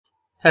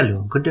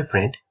Hello, good day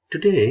friend.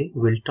 Today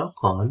we'll talk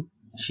on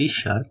C#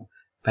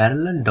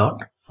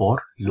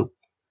 Parallel.For loop.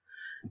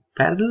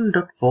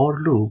 Parallel.For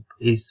loop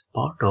is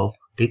part of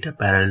data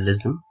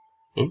parallelism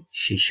in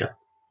C#.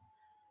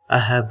 I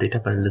have data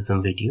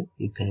parallelism video.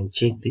 You can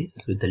check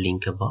this with the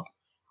link above.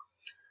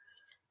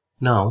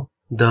 Now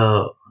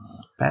the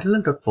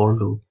Parallel.For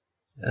loop,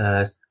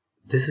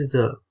 this is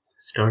the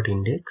start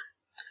index,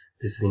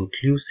 this is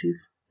inclusive,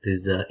 this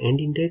is the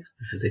end index,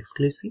 this is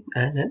exclusive,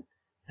 and an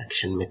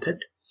action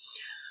method.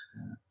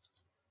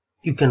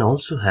 You can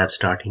also have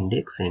start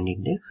index, end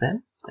index,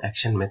 and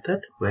action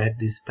method, where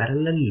this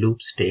parallel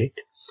loop state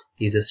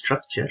is a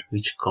structure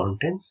which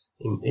contains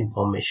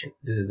information.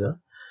 This is a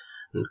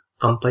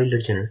compiler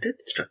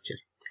generated structure.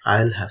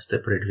 I'll have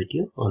separate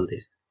video on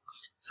this.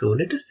 So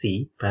let us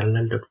see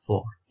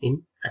Parallel.For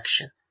in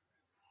action.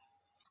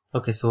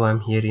 Okay, so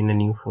I'm here in a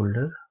new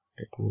folder.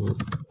 Let me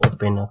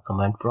open a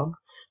command prompt.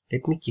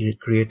 Let me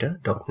create a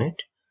 .NET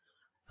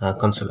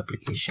console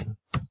application.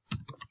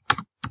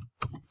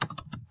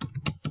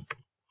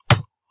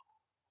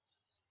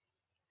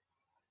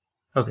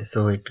 Okay,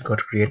 so it got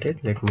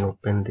created. Let me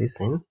open this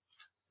in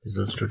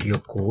Visual Studio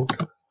Code.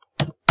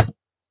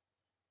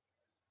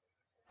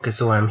 Okay,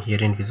 so I'm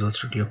here in Visual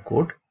Studio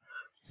Code.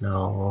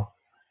 Now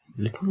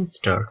let me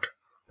start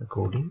the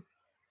coding.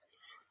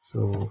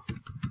 So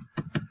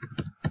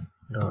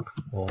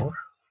 .for,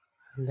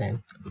 and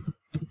then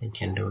I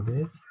can do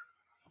this.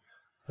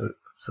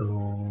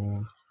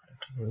 So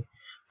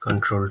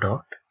control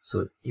dot.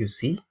 So you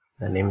see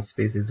the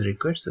namespace is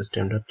required,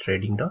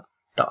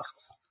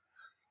 system.threading.tasks.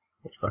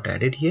 It got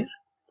added here.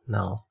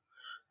 Now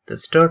the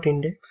start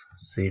index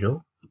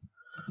 0.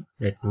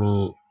 Let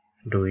me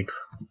do it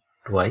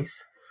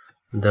twice.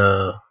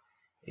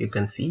 You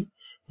can see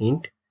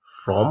int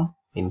from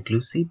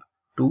inclusive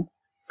to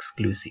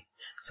exclusive.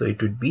 So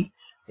it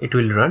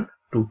will run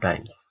 2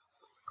 times,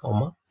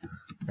 comma,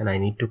 and I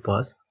need to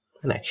pass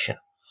an action.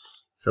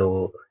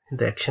 So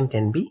the action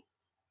can be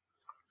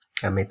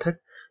a method.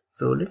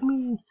 So let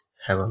me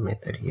have a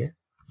method here.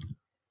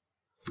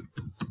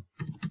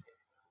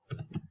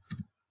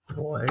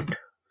 Void,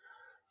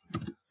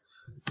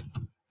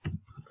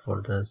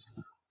 for the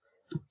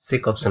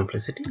sake of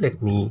simplicity,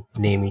 let me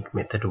name it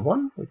method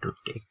 1. It would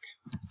take.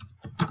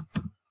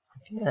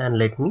 Okay, and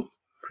let me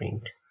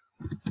print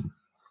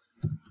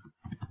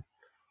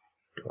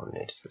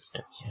 .NET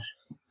system here.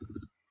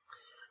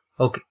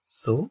 Okay,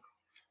 so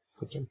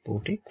we can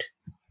put it.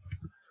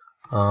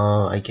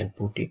 I can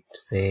put it,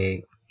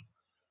 say,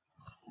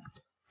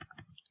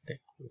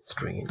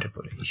 string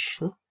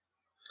interpolation.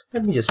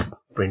 Let me just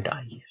print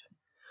I here.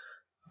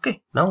 Okay,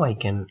 now I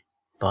can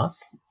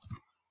pass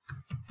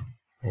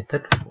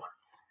method 1.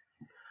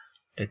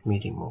 Let me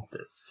remove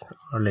this,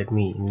 or let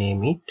me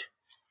name it.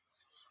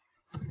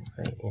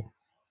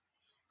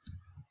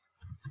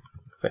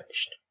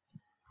 Finished.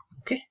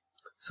 Okay,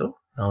 so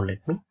now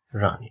let me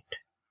run it.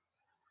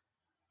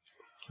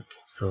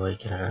 Okay, so I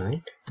can run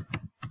it.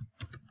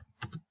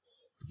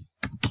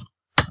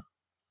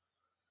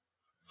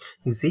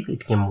 You see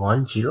it came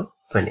 1 0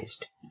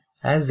 finished.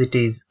 As it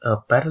is a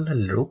parallel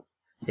loop,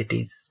 it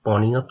is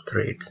spawning up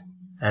threads,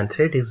 and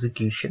thread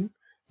execution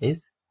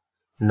is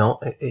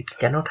it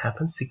cannot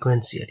happen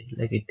sequentially.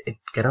 Like it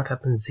cannot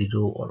happen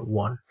 0 or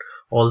 1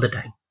 all the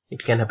time.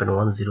 It can happen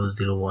 1 0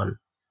 0 1.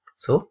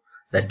 So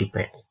that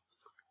depends.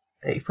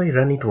 If I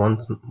run it one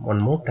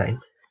more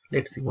time,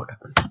 let's see what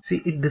happens.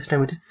 See, this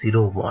time it is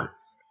 0 1.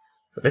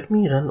 So let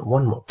me run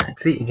one more time.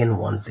 See, again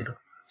 1 0.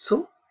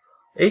 So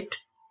it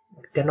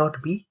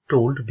cannot be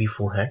told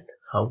beforehand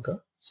how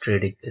the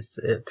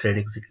thread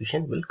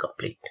execution will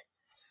complete.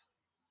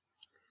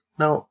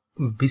 Now,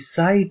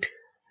 beside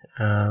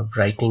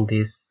writing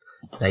this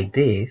like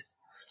this,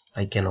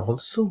 I can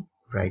also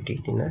write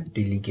it in a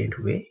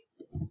delegate way.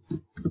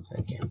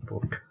 I can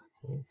put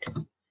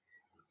it,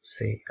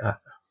 say I,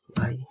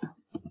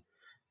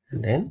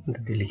 and then the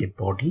delegate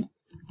body.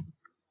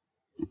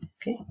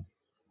 Okay,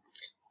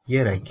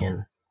 here I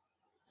can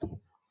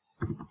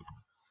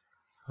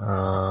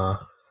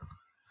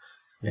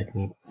let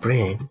me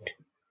print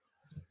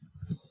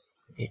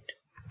it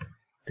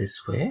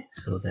this way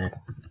so that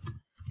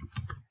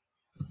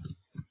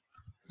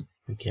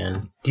we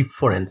can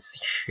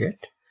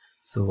differentiate.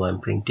 So I'm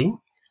printing,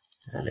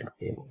 and let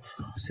me move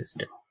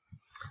system.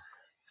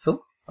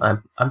 So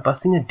I'm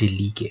passing a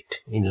delegate,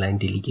 inline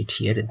delegate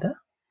here in the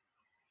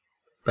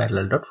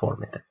Parallel.For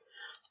method.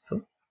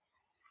 So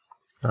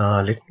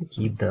let me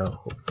keep the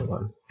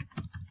one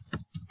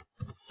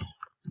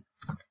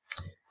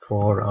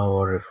for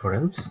our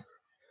reference.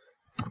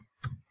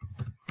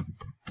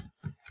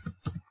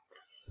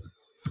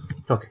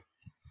 Okay,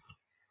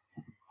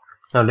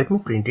 now let me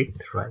print it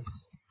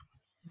thrice.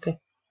 Okay,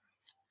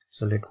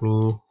 so let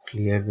me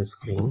clear the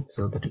screen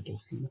so that you can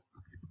see.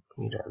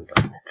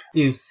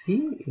 You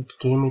see it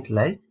came it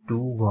like 2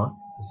 1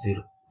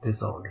 0,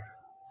 this order.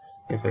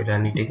 If I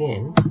run it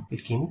again,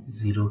 it came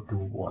 0 2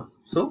 1.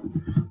 So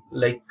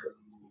like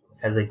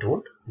as I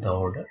told, the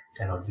order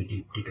cannot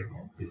be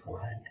determined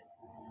beforehand.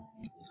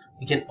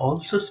 We can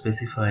also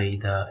specify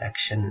the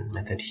action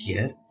method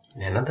here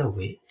in another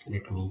way.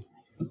 Let me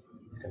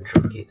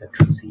control K,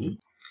 control C.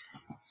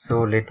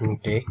 So let me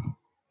take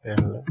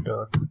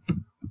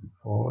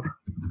Parallel.For.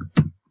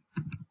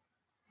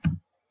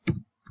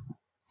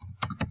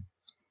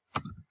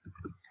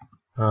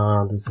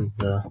 This is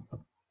the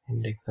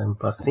index I'm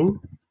passing.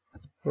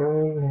 Let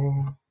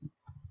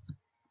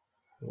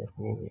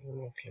me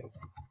make like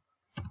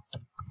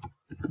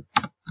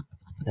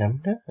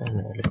lambda and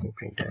let me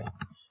print I.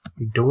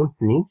 We don't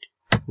need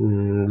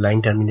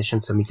line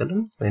termination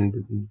semicolon when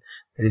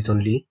there is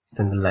only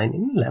single line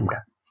in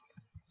lambda.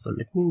 So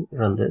let me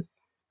run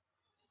this.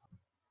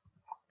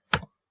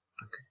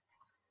 Okay.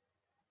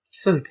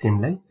 So it came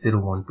like 0,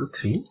 1, 2,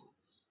 3.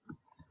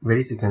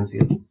 Very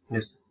sequentially.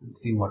 Let's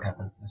see what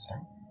happens this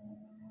time.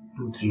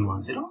 2, 3,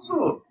 1, 0.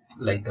 So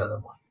like the other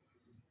one.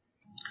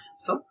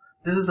 So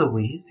this is the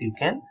ways you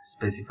can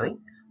specify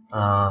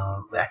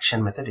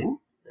action method in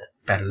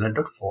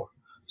Parallel.For.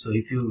 So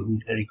if you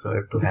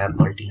require to have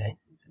multi-line,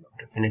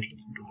 definitely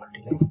do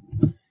multi-line.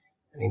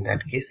 And in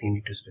that case, you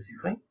need to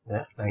specify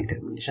the line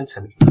termination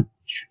semicolon.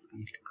 Should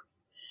be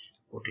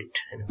put it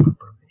in a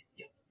proper way.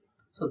 Yeah.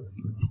 So this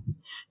is the way.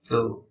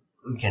 So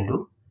we can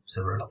do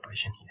several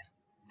operations here.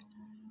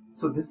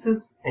 So this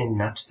is in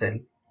nutshell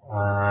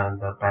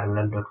the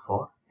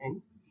Parallel.For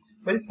in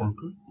very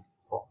simple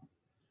form.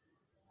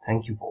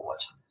 Thank you for watching.